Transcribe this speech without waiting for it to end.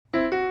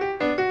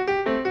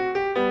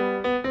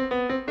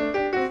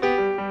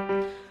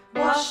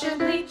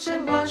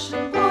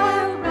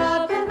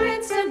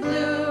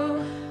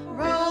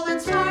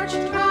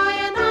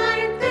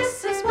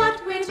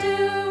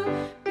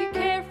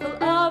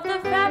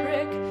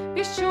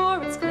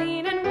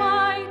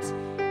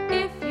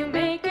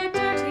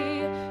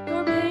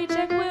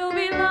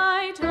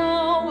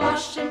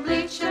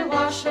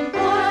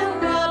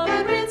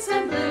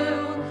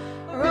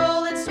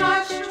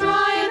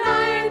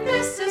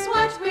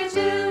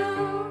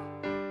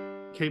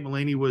Kate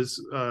Mullaney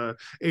was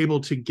able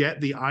to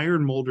get the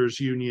Iron Molders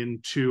Union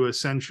to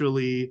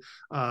essentially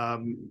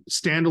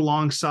stand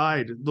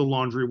alongside the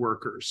laundry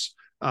workers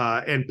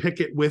and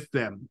picket with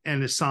them,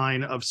 and a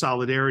sign of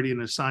solidarity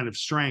and a sign of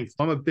strength.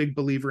 I'm a big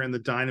believer in the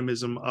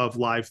dynamism of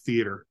live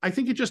theater. I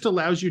think it just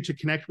allows you to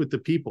connect with the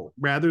people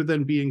rather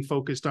than being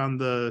focused on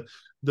the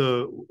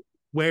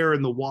where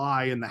and the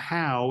why and the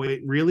how.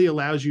 It really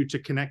allows you to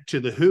connect to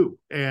the who.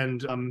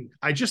 And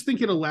I just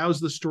think it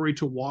allows the story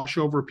to wash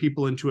over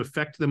people and to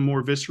affect them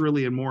more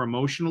viscerally and more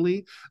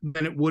emotionally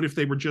than it would if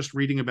they were just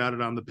reading about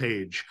it on the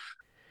page.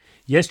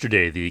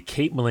 Yesterday, the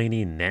Kate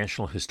Mullaney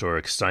National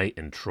Historic Site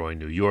in Troy,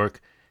 New York,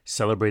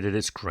 celebrated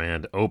its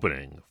grand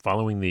opening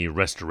following the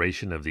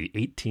restoration of the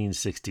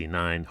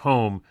 1869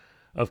 home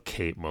of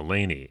Kate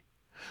Mullaney,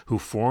 who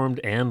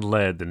formed and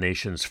led the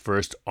nation's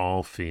first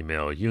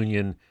all-female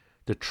union,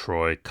 the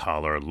Troy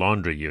Collar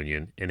Laundry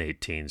Union, in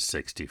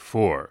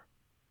 1864.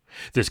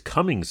 This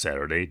coming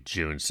Saturday,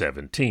 June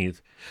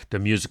 17th, the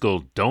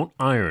musical Don't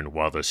Iron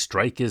While the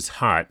Strike is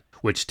Hot,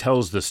 which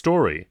tells the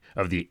story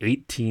of the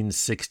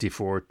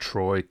 1864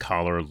 Troy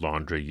Collar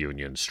Laundry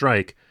Union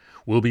strike,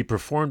 will be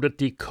performed at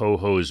the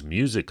Cohoes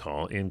Music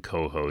Hall in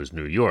Cohoes,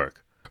 New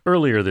York.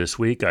 Earlier this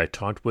week, I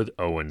talked with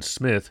Owen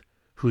Smith,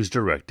 who's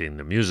directing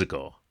the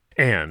musical.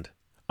 And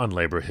on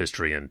Labor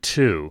History in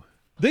 2,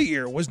 the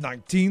year was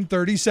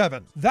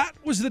 1937. That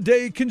was the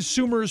day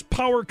Consumers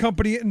Power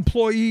Company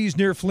employees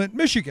near Flint,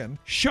 Michigan,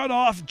 shut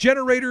off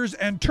generators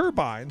and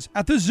turbines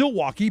at the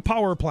Zilwaukee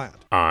Power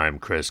Plant. I'm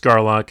Chris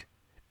Garlock,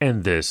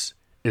 and this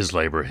is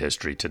Labor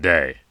History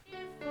Today.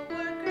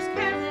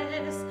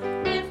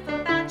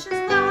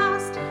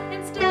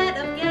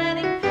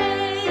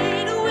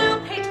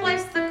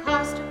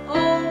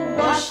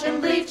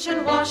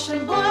 And wash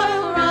and boil,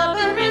 rub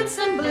and rinse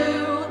and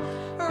blue.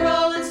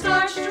 Roll and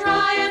starch,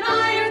 dry and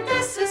iron,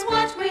 this is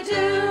what we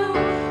do.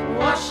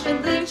 Wash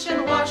and bleach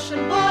and wash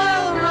and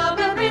boil, rub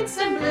and rinse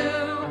and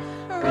blue.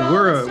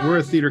 We're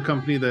a theater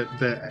company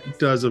that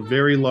does a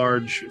very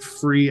large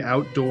free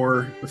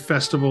outdoor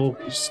festival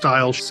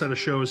style set of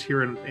shows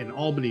here in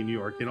Albany, New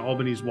York, in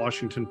Albany's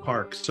Washington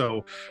Park.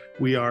 So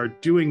we are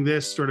doing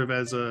this sort of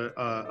as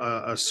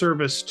a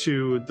service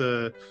to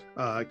the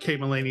Kate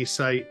Mullaney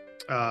site,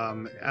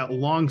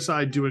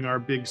 alongside doing our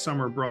big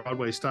summer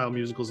Broadway style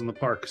musicals in the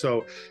park.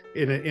 So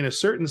in a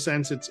certain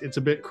sense, it's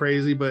a bit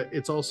crazy, but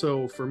it's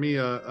also for me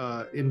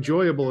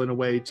enjoyable in a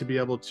way to be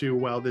able to,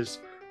 while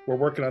we're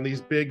working on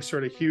these big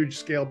sort of huge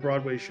scale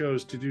Broadway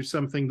shows, to do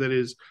something that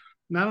is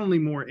not only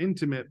more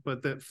intimate,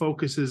 but that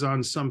focuses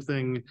on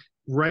something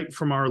right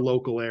from our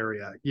local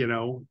area,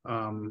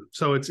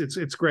 so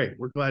it's great.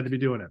 We're glad to be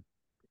doing it.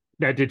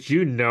 Now, did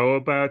you know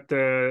about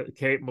the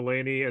Kate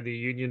Mullaney and the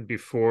union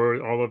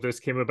before all of this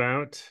came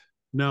about?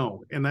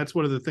 No, and that's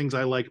one of the things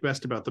I like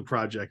best about the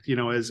project.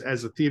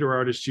 As a theater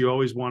artist, you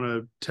always want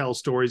to tell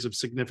stories of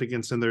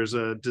significance, and there's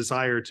a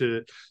desire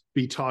to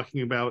be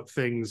talking about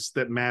things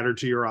that matter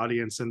to your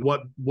audience, and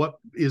what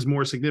is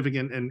more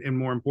significant and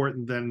more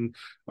important than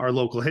our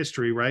local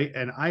history, right?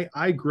 And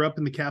I grew up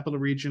in the Capital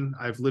Region.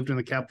 I've lived in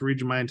the Capital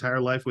Region my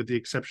entire life, with the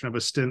exception of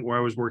a stint where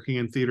I was working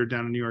in theater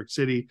down in New York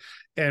City.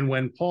 And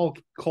when Paul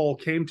Cole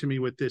came to me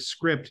with this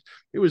script,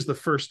 it was the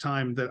first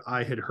time that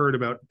I had heard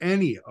about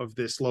any of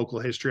this local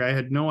history. I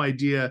had no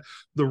idea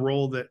the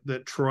role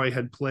that Troy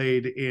had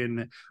played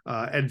in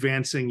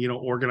advancing,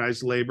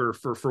 organized labor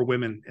for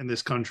women in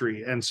this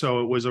country. And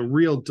so it was a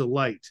real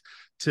delight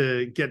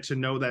to get to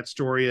know that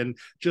story. And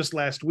just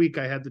last week,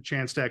 I had the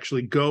chance to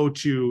actually go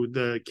to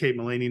the Kate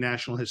Mullaney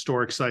National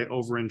Historic Site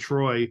over in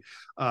Troy,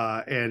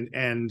 and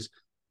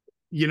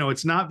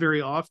it's not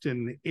very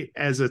often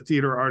as a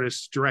theater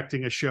artist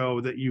directing a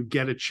show that you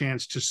get a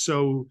chance to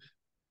so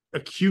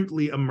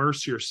acutely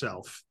immerse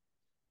yourself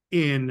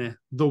in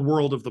the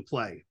world of the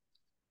play.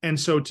 And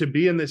so to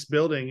be in this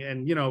building,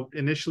 and,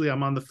 initially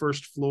I'm on the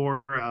first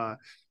floor,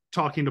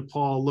 talking to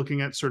Paul,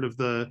 looking at sort of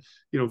the,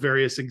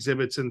 various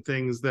exhibits and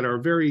things that are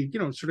very,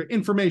 sort of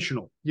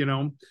informational,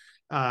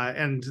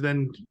 and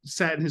then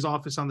sat in his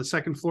office on the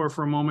second floor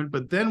for a moment,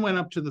 but then went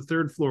up to the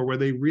third floor where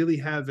they really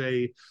have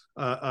a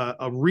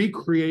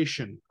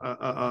recreation,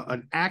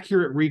 an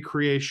accurate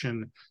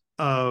recreation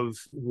of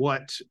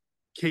what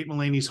Kate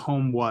Mullaney's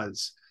home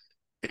was.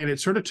 And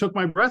it sort of took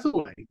my breath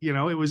away.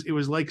 It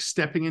was like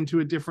stepping into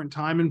a different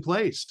time and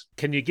place.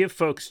 Can you give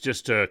folks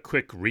just a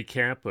quick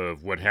recap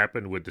of what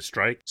happened with the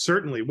strike?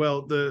 Certainly.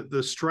 Well,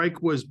 the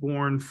strike was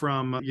born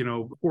from,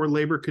 poor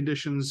labor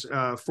conditions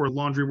for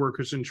laundry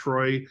workers in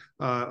Troy,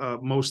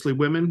 mostly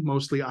women,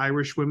 mostly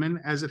Irish women,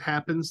 as it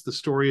happens. The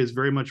story is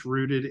very much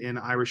rooted in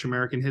Irish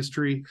American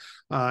history.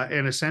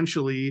 And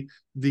essentially,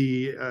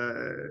 the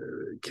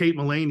Kate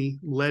Mullaney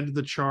led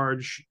the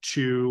charge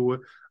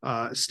to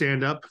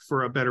stand up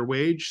for a better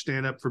wage,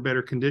 stand up for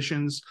better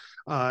conditions.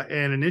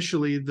 And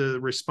initially,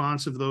 the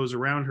response of those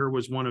around her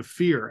was one of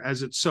fear,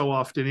 as it so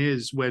often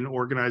is when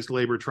organized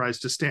labor tries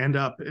to stand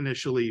up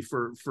initially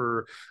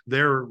for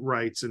their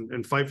rights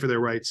and fight for their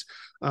rights.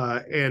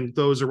 And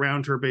those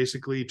around her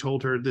basically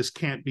told her, this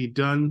can't be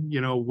done.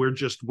 We're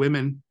just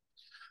women.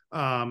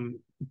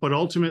 But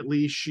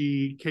ultimately,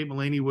 Kate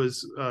Mullaney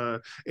was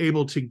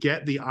able to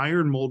get the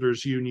Iron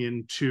Molders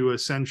Union to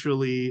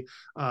essentially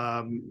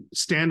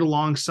stand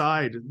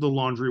alongside the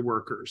laundry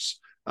workers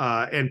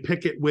and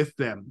picket with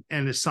them,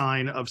 and a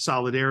sign of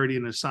solidarity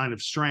and a sign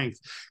of strength.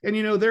 And,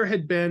 there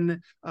had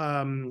been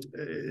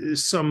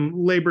some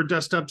labor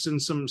dust-ups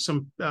and some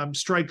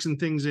strikes and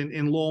things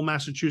in Lowell,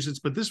 Massachusetts,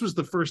 but this was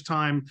the first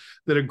time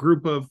that a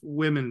group of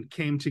women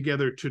came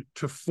together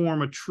to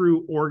form a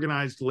true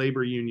organized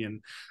labor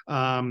union.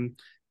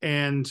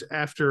 And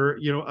after,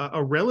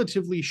 a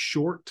relatively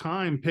short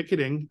time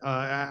picketing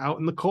out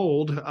in the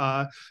cold,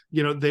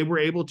 they were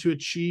able to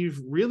achieve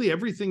really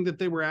everything that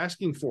they were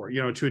asking for,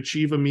 to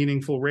achieve a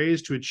meaningful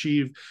raise, to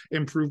achieve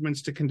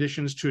improvements to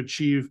conditions, to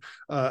achieve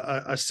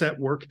a set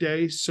work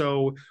day.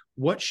 So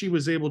what she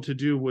was able to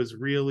do was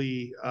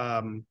really,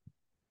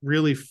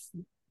 really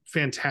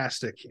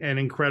fantastic and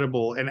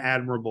incredible and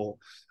admirable.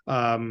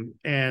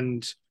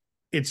 And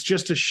it's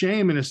just a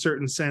shame in a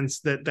certain sense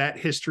that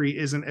history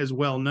isn't as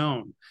well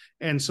known.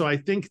 And so I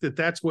think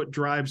that's what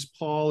drives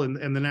Paul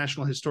and the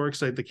National Historic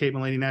Site, the Kate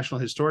Mullaney National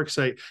Historic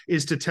Site,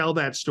 is to tell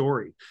that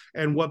story.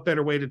 And what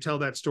better way to tell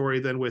that story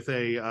than with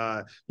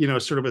a,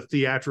 sort of a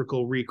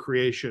theatrical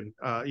recreation.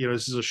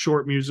 This is a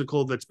short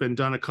musical that's been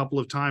done a couple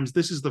of times.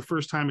 This is the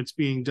first time it's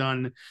being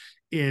done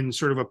in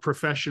sort of a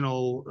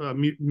professional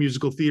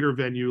musical theater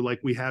venue like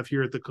we have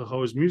here at the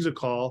Cohoes Music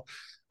Hall.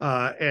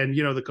 And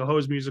the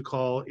Cohoes Music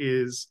Hall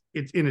it's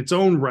in its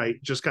own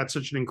right just got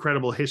such an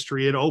incredible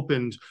history. It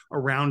opened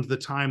around the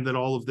time that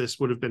all of this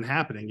would have been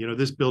happening.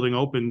 This building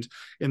opened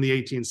in the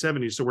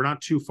 1870s, so we're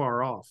not too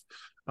far off.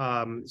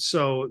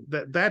 So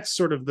that's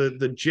sort of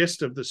the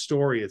gist of the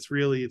story. It's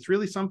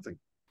really something.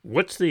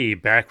 What's the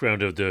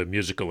background of the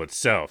musical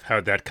itself?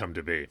 How'd that come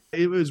to be?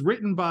 It was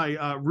written by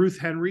Ruth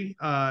Henry,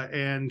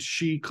 and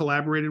she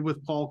collaborated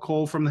with Paul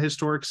Cole from the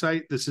Historic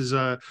Site. This is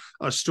a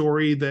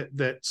story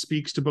that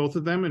speaks to both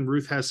of them, and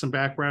Ruth has some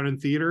background in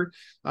theater,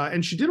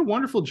 and she did a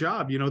wonderful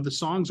job. The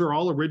songs are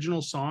all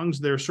original songs.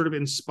 They're sort of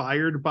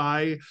inspired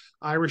by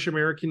Irish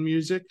American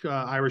music,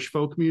 Irish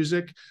folk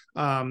music,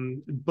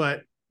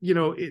 but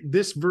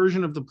this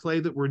version of the play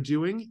that we're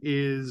doing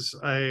is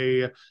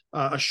a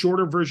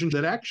shorter version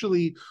that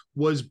actually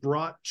was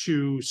brought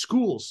to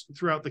schools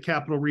throughout the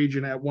Capital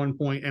Region at one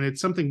point, and it's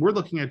something we're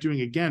looking at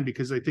doing again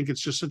because I think it's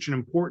just such an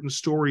important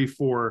story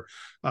for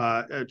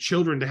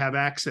children to have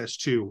access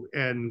to.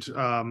 And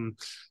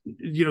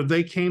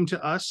they came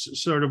to us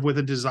sort of with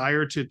a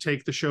desire to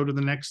take the show to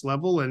the next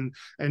level and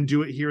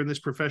do it here in this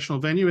professional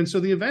venue. And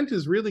so the event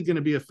is really going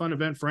to be a fun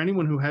event for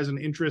anyone who has an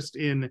interest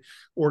in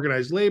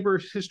organized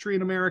labor history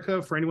in America,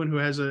 for anyone who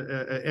has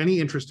any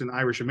interest in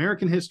Irish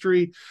American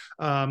history.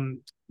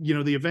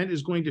 The event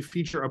is going to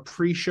feature a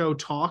pre-show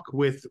talk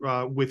with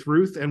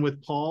Ruth and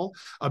with Paul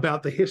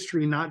about the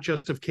history, not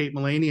just of Kate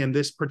Mullaney and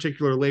this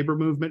particular labor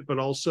movement, but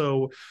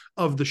also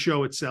of the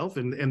show itself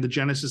and the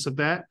genesis of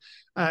that.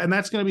 And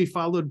that's going to be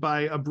followed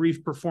by a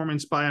brief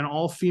performance by an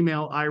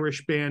all-female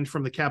Irish band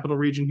from the Capital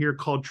Region here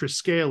called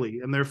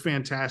Triscali, and they're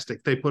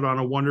fantastic. They put on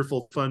a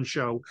wonderful, fun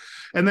show.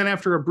 And then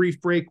after a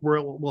brief break,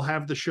 we'll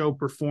have the show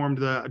performed,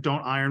 the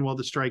Don't Iron While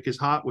the Strike is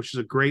Hot, which is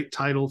a great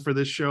title for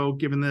this show,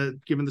 given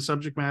the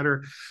subject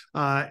matter.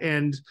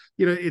 And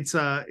it's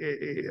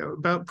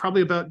about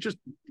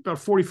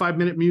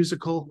 45-minute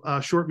musical,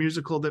 short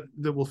musical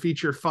that will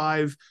feature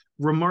 5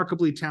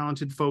 remarkably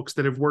talented folks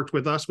that have worked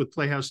with us with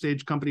Playhouse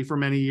Stage Company for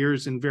many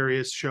years in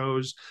various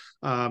shows.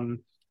 And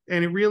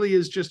it really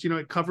is just,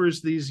 it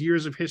covers these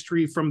years of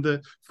history from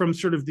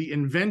sort of the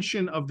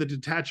invention of the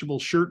detachable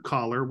shirt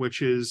collar,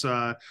 which is,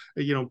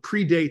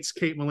 predates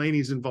Kate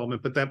Mullaney's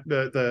involvement, but that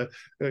the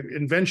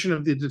invention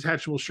of the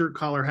detachable shirt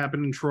collar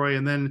happened in Troy,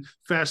 and then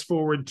fast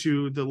forward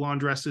to the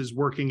laundresses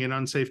working in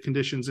unsafe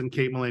conditions and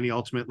Kate Mullaney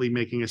ultimately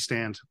making a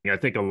stand. I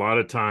think a lot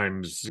of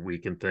times we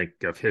can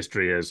think of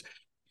history as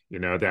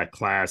that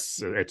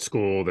class at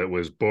school that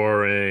was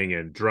boring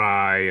and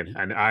dry.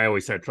 And I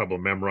always had trouble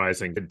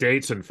memorizing the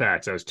dates and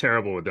facts. I was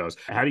terrible with those.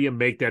 How do you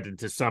make that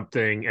into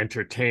something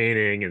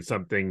entertaining and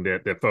something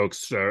that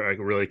folks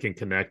really can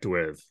connect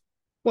with?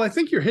 Well, I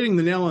think you're hitting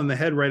the nail on the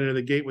head right out of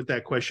the gate with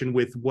that question,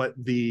 with what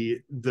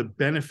the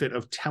benefit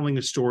of telling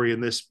a story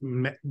in this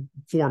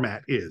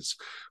format is,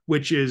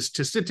 which is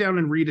to sit down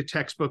and read a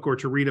textbook or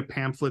to read a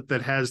pamphlet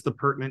that has the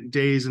pertinent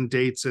days and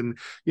dates and,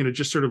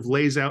 just sort of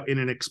lays out in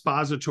an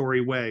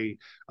expository way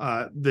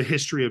the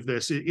history of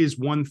this is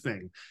one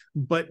thing.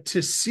 But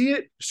to see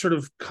it sort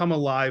of come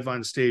alive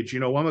on stage,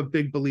 I'm a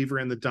big believer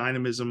in the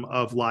dynamism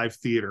of live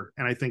theater.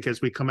 And I think as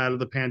we come out of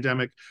the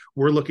pandemic,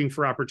 we're looking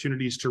for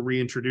opportunities to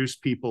reintroduce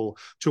people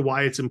to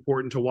why it's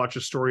important to watch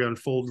a story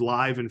unfold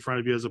live in front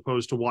of you as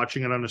opposed to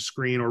watching it on a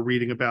screen or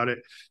reading about it,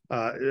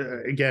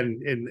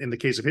 again, in the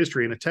case of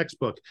history, in a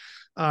textbook.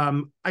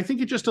 I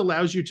think it just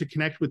allows you to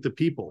connect with the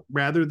people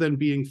rather than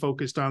being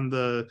focused on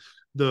the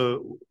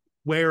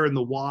where and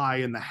the why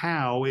and the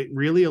how, it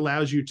really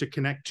allows you to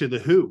connect to the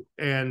who.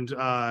 And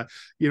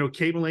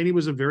Kate Mullaney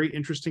was a very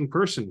interesting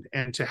person,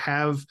 and to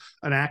have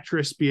an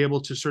actress be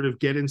able to sort of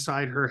get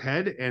inside her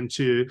head and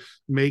to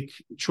make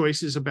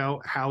choices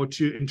about how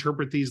to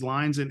interpret these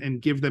lines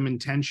and give them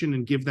intention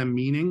and give them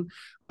meaning.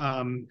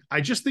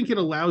 I just think it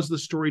allows the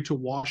story to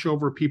wash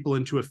over people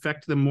and to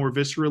affect them more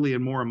viscerally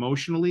and more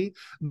emotionally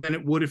than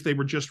it would if they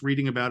were just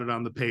reading about it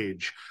on the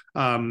page.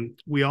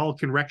 We all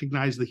can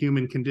recognize the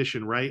human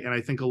condition, right? And I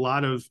think a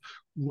lot of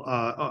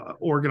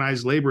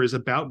organized labor is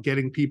about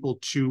getting people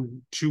to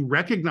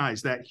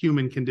recognize that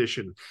human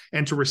condition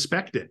and to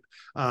respect it,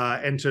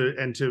 and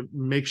to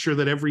make sure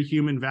that every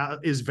human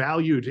is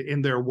valued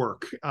in their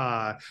work,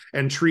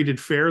 and treated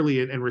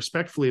fairly and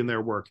respectfully in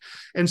their work.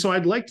 And so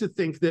I'd like to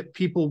think that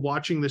people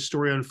watching this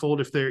story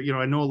unfold, if they're,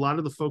 I know a lot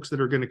of the folks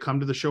that are going to come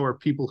to the show are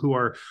people who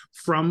are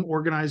from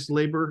organized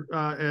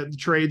labor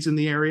trades in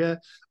the area.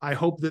 I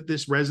hope that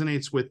this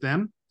resonates with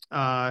them.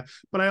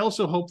 But I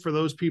also hope for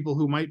those people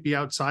who might be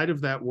outside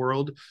of that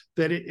world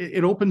that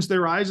it opens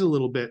their eyes a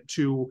little bit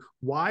to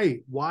why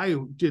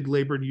did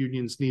labor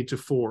unions need to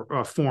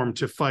form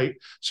to fight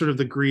sort of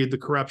the greed, the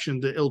corruption,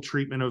 the ill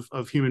treatment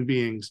of human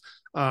beings.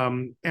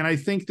 And I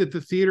think that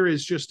the theater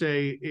is just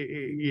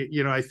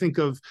I think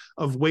of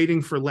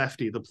Waiting for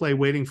Lefty, the play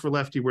Waiting for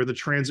Lefty, where the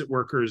transit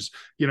workers,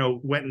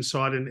 went and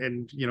saw it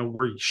and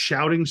were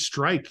shouting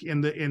strike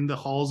in the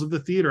halls of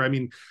the theater. I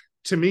mean,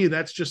 to me,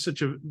 that's just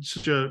such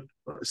a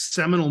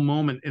seminal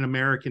moment in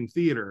American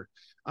theater.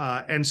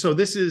 And so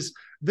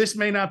this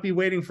may not be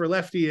Waiting for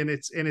Lefty in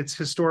its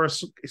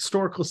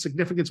historical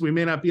significance. We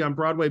may not be on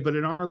Broadway, but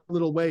in our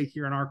little way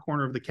here in our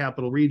corner of the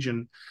Capital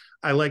Region,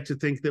 I like to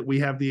think that we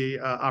have the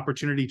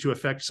opportunity to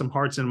affect some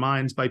hearts and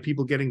minds by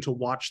people getting to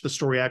watch the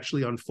story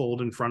actually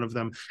unfold in front of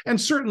them. And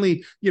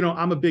certainly,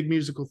 I'm a big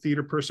musical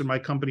theater person. My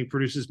company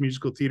produces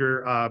musical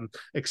theater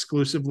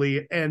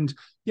exclusively. And,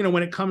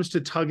 when it comes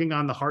to tugging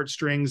on the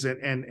heartstrings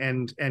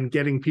and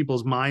getting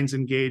people's minds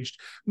engaged,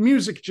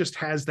 music just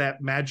has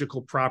that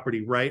magical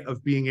property, right,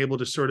 of being able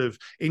to sort of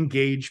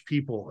engage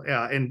people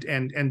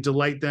and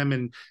delight them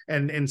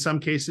and in some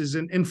cases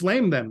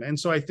inflame them. And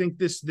so I think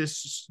this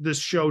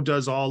show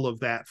does all of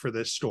that for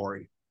this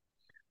story.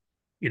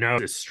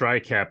 This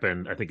strike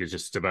happened, I think it's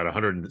just about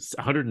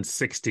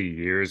 160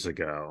 years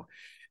ago.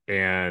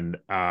 And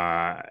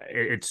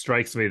it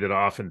strikes me that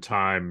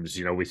oftentimes,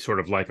 we sort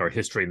of like our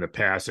history in the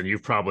past, and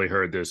you've probably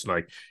heard this,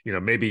 like,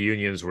 maybe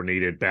unions were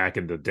needed back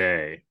in the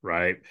day,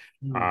 right?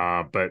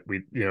 But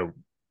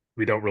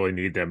we don't really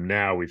need them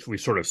now.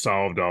 We've sort of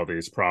solved all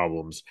these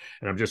problems.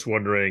 And I'm just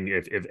wondering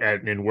if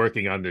in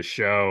working on this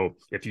show,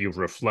 if you've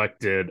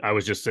reflected. I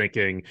was just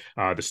thinking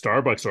the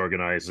Starbucks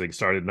organizing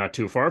started not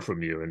too far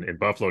from you in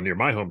Buffalo, near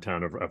my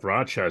hometown of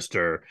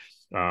Rochester.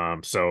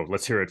 So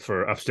let's hear it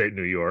for upstate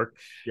New York.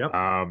 Yep.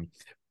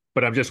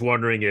 But I'm just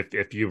wondering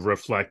if you've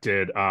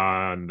reflected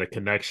on the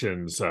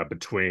connections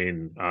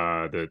between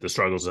the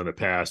struggles in the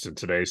past and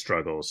today's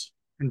struggles.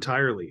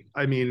 Entirely.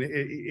 I mean,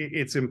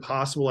 it's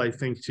impossible, I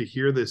think, to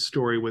hear this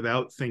story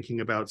without thinking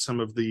about some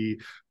of the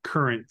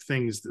current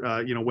things,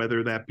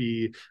 whether that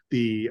be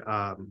the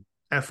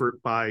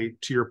effort by,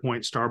 to your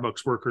point,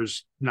 Starbucks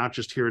workers, not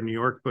just here in New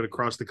York, but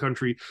across the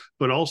country,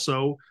 but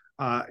also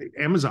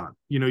Amazon.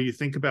 You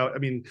think about, I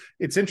mean,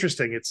 it's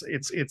interesting.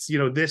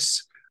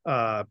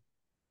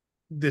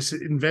 This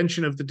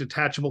invention of the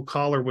detachable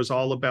collar was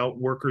all about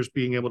workers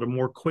being able to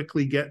more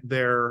quickly get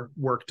their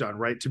work done,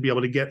 right? To be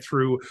able to get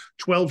through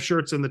 12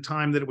 shirts in the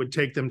time that it would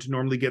take them to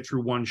normally get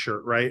through one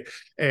shirt, right?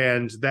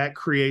 And that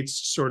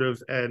creates sort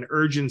of an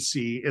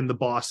urgency in the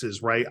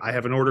bosses, right? I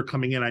have an order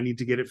coming in, I need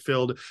to get it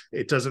filled.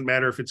 It doesn't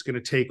matter if it's going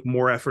to take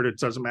more effort. It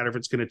doesn't matter if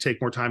it's going to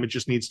take more time. It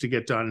just needs to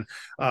get done.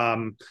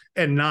 And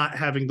not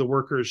having the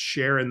workers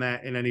share in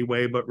that in any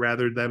way, but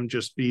rather them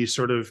just be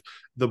sort of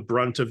the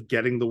brunt of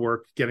getting the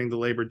work, getting the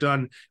labor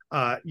done.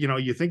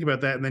 You think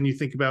about that, and then you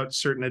think about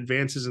certain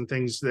advances and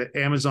things that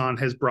Amazon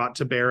has brought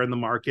to bear in the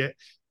market.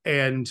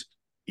 And,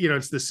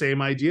 it's the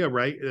same idea,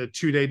 right? A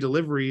 2-day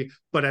delivery,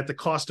 but at the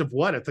cost of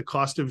what? At the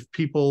cost of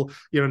people,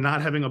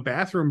 not having a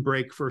bathroom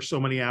break for so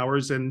many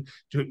hours. And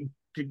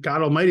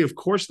God Almighty, of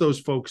course, those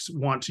folks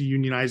want to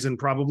unionize and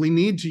probably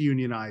need to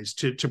unionize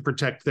to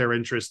protect their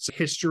interests.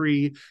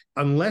 History,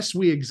 unless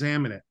we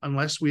examine it,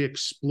 unless we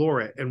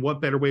explore it, and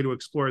what better way to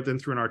explore it than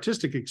through an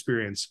artistic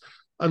experience?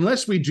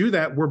 Unless we do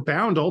that, we're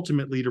bound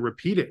ultimately to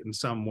repeat it in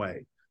some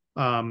way.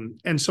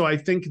 And so I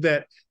think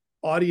that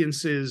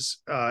audiences,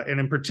 and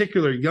in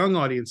particular young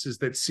audiences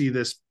that see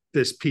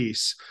this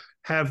piece,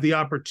 have the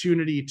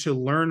opportunity to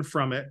learn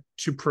from it,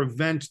 to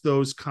prevent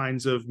those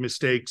kinds of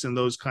mistakes and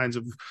those kinds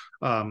of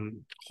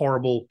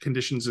horrible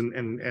conditions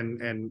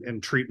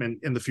and treatment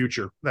in the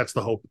future. That's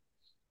the hope.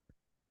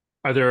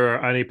 Are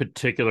there any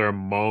particular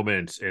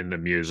moments in the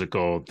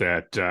musical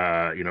that,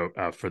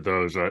 for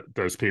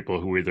those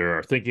people who either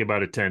are thinking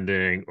about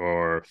attending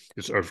or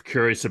just are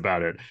curious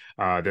about it,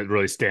 that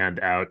really stand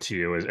out to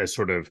you as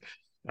sort of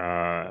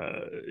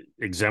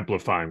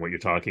exemplifying what you're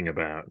talking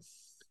about?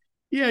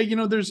 Yeah,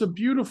 there's a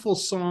beautiful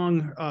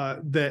song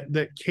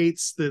that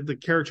Kate's the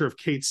character of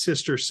Kate's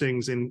sister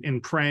sings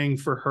in praying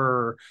for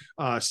her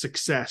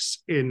success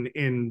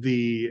in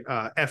the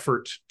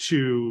effort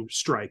to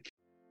strike.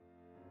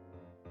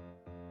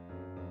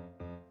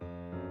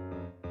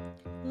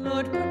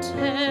 Lord,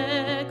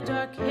 protect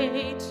our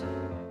Kate.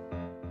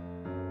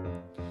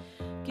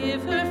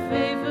 Give her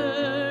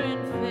favor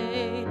in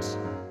fate.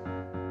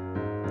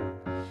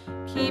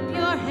 Keep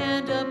your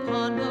hand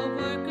upon the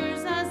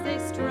workers as they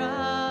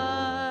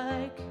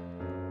strike.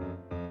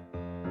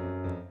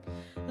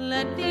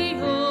 Let the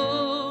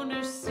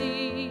owners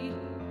see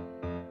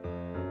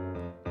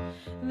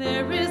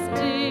there is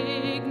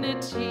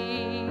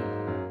dignity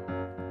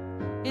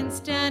in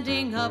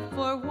standing up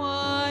for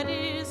what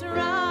is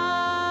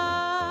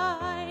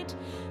right.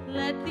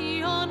 Let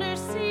the owners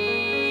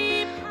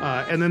see.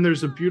 And then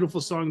there's a beautiful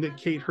song that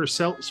Kate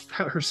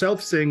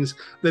herself sings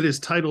that is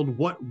titled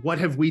 "What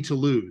Have We to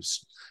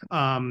Lose?"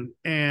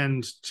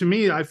 And to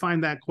me, I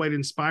find that quite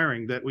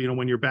inspiring. That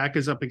when your back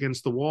is up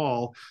against the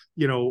wall,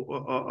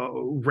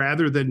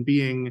 rather than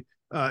being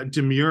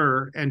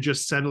demure and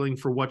just settling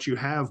for what you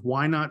have,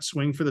 why not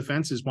swing for the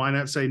fences? Why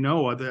not say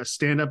no?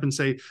 Stand up and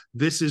say,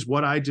 "This is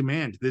what I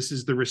demand. This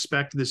is the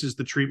respect. This is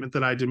the treatment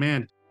that I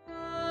demand."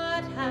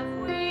 What have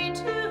we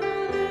to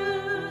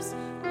lose?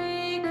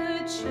 We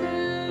could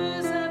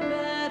choose a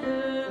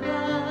better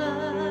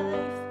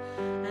life.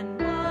 And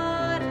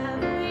what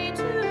have we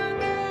to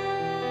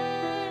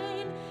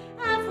gain?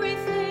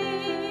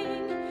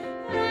 Everything,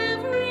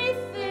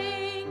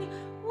 everything.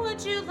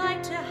 Would you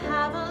like to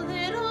have a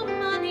little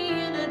money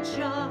in a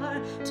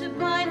jar to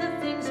buy the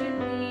things you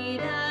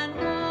need and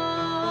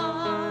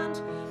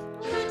want?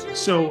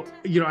 So,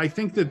 I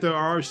think that there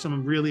are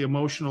some really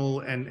emotional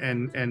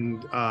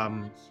and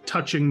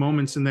touching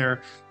moments in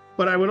there.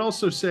 But I would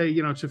also say,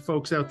 to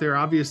folks out there,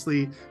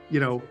 obviously,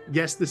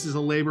 yes, this is a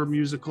labor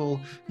musical.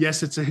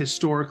 Yes, it's a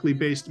historically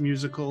based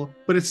musical,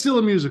 but it's still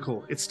a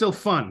musical. It's still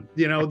fun.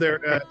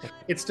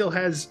 It still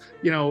has,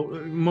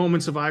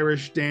 moments of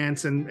Irish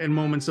dance and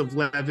moments of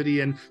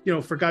levity. And,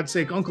 for God's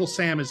sake, Uncle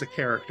Sam is a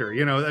character.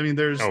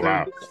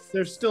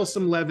 There's still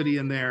some levity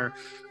in there.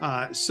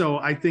 So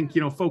I think,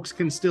 folks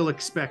can still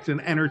expect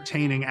an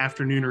entertaining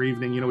afternoon or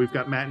evening. We've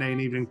got matinee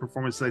and evening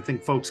performances. I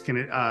think folks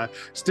can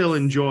still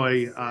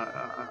enjoy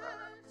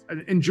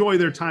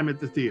their time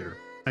at the theater.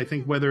 I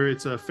think whether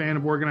it's a fan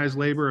of organized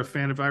labor, a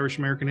fan of Irish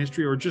American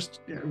history, or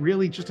just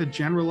a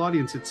general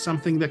audience, it's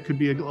something that could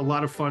be a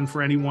lot of fun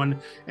for anyone,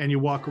 and you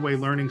walk away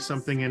learning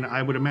something. And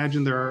I would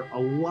imagine there are a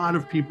lot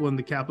of people in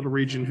the Capital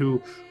Region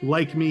who,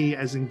 like me,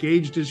 as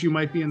engaged as you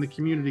might be in the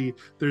community,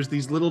 there's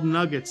these little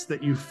nuggets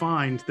that you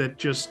find that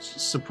just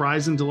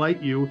surprise and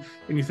delight you.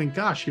 And you think,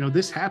 gosh,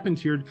 this happened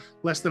here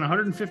less than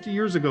 150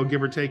 years ago,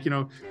 give or take.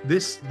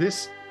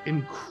 This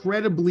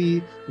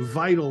incredibly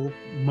vital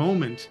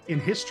moment in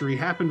history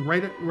happened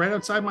right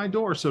outside my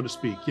door, so to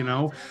speak.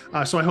 So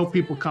I hope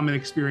people come and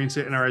experience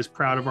it and are as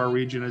proud of our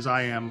region as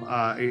I am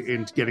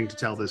in getting to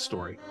tell this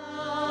story.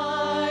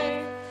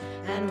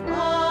 And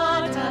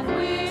what have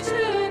we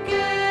to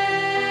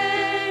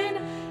gain?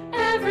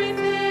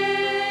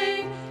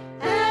 Everything,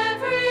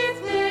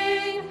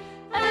 everything,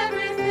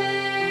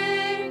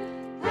 everything,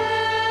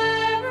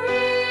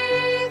 everything.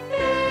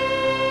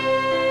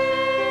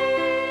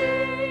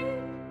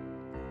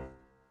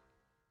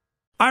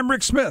 I'm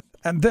Rick Smith,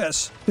 and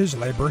this is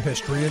Labor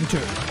History in 2.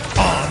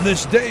 On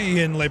this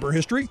day in labor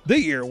history, the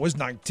year was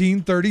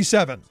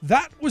 1937.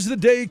 That was the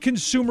day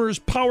Consumers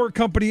Power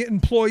Company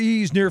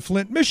employees near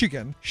Flint,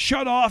 Michigan,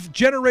 shut off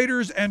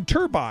generators and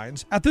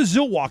turbines at the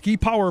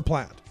Zilwaukee Power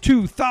Plant.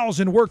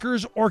 2,000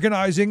 workers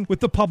organizing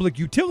with the Public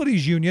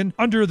Utilities Union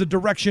under the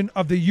direction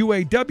of the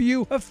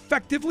UAW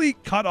effectively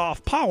cut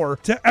off power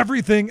to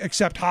everything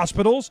except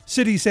hospitals,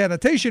 city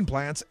sanitation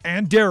plants,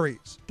 and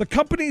dairies. The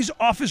company's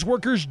office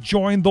workers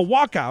joined the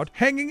walkout,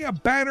 hanging a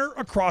banner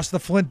across the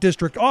Flint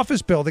District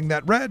office building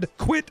that read,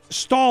 "Quit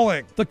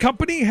stalling." The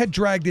company had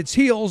dragged its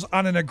heels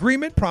on an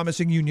agreement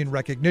promising union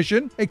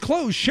recognition, a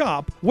closed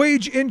shop,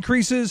 wage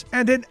increases,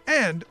 and an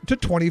end to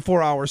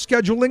 24-hour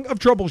scheduling of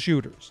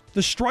troubleshooters.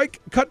 The strike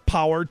cut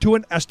power to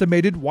an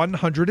estimated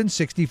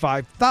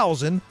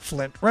 165,000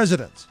 Flint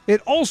residents.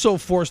 It also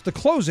forced the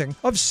closing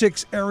of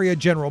 6 area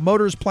General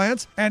Motors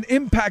plants and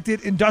impacted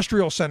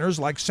industrial centers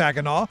like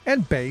Saginaw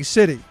and Bay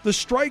City. The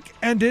strike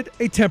ended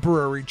a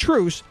temporary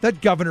truce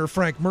that Governor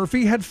Frank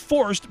Murphy had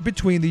forced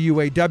between the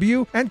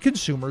UAW and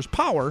Consumers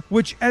Power,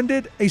 which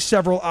ended a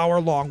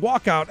several-hour-long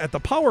walkout at the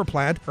power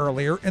plant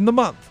earlier in the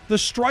month. The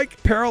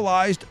strike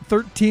paralyzed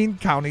 13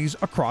 counties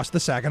across the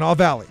Saginaw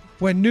Valley.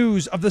 When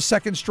news of the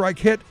second strike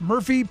hit,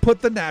 Murphy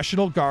put the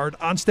National Guard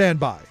on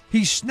standby.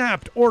 he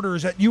snapped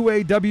orders at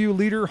UAW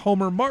leader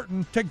Homer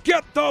Martin to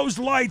get those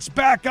lights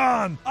back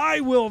on.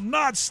 I will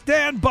not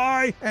stand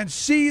by and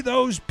see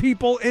those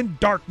people in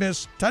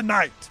darkness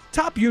tonight.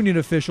 Top union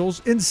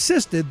officials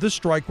insisted the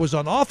strike was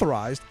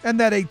unauthorized and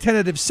that a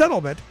tentative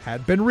settlement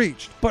had been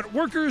reached. But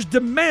workers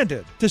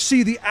demanded to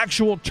see the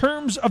actual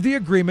terms of the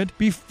agreement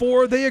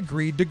before they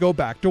agreed to go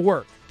back to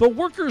work. The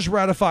workers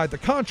ratified the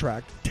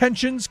contract.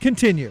 Tensions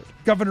continued.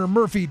 Governor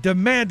Murphy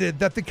demanded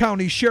that the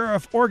county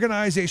sheriff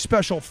organize a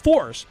special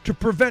force to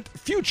prevent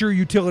future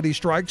utility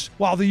strikes,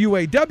 while the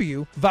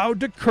UAW vowed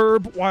to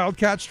curb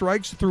wildcat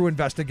strikes through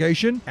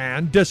investigation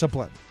and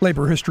discipline.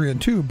 Labor History in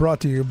 2 brought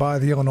to you by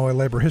the Illinois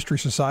Labor History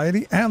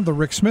Society and The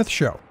Rick Smith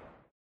Show.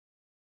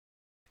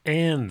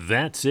 And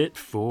that's it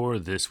for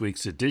this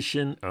week's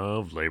edition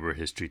of Labor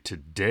History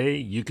Today.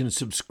 You can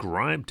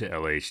subscribe to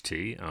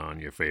LHT on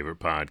your favorite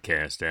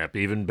podcast app.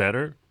 Even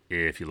better,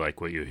 if you like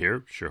what you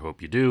hear, sure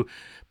hope you do,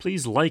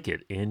 please like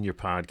it in your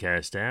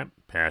podcast app,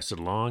 pass it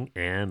along,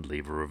 and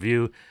leave a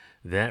review.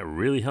 That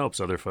really helps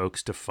other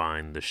folks to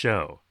find the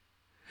show.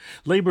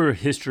 Labor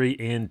History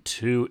in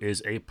 2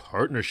 is a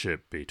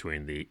partnership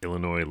between the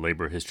Illinois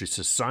Labor History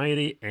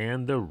Society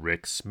and the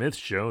Rick Smith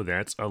Show.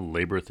 That's a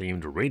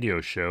labor-themed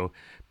radio show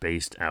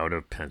based out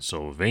of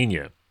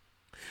Pennsylvania.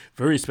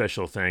 Very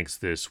special thanks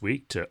this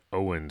week to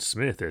Owen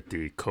Smith at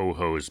the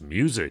Cohoes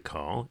Music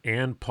Hall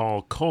and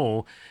Paul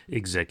Cole,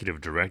 Executive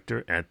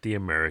Director at the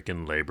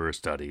American Labor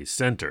Studies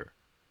Center.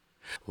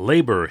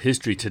 Labor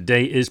History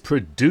Today is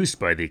produced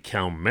by the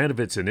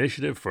Kalmanovitz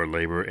Initiative for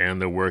Labor and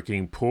the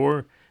Working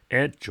Poor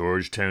at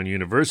Georgetown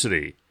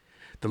University.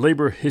 The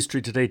Labor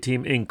History Today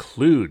team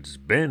includes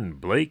Ben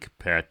Blake,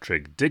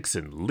 Patrick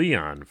Dixon,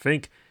 Leon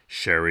Fink,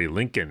 Sherry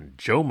Lincoln,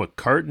 Joe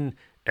McCartan,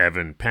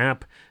 Evan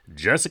Papp,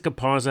 Jessica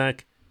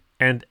Pozak,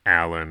 and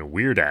Alan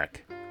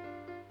Weirdak.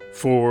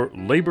 For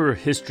Labor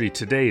History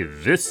Today,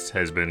 this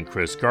has been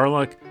Chris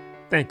Garlock.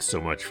 Thanks so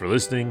much for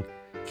listening.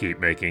 Keep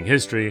making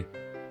history,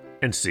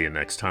 and see you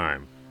next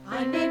time.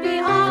 I may be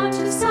on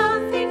to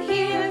something